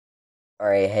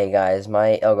Alright, hey guys,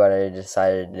 my Elgato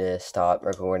decided to stop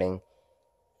recording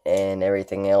and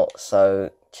everything else, so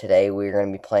today we're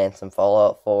going to be playing some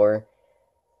Fallout 4,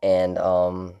 and,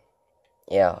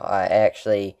 yeah, I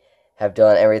actually have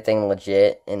done everything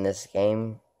legit in this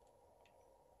game.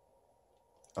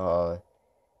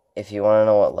 If you want to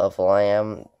know what level I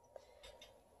am,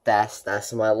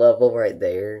 that's my level right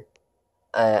there.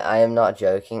 I am not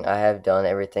joking, I have done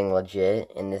everything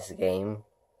legit in this game,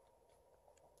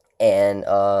 and,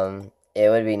 it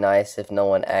would be nice if no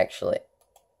one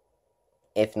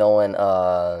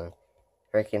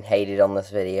freaking hated on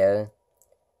this video.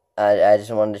 I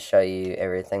just wanted to show you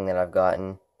everything that I've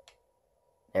gotten.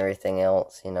 Everything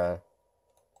else, I've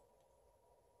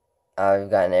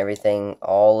gotten everything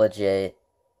all legit,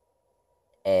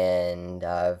 and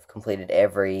I've completed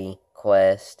every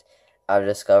quest. I've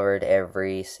discovered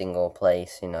every single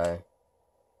place.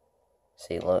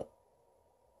 See, look.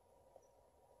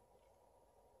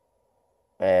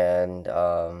 And,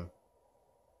 I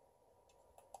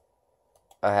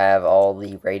have all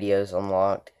the radios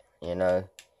unlocked,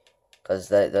 because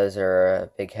those are a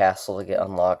big hassle to get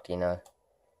unlocked.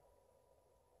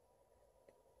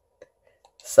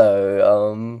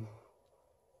 So,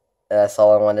 that's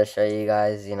all I wanted to show you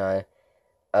guys. I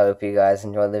hope you guys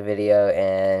enjoyed the video,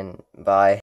 and bye.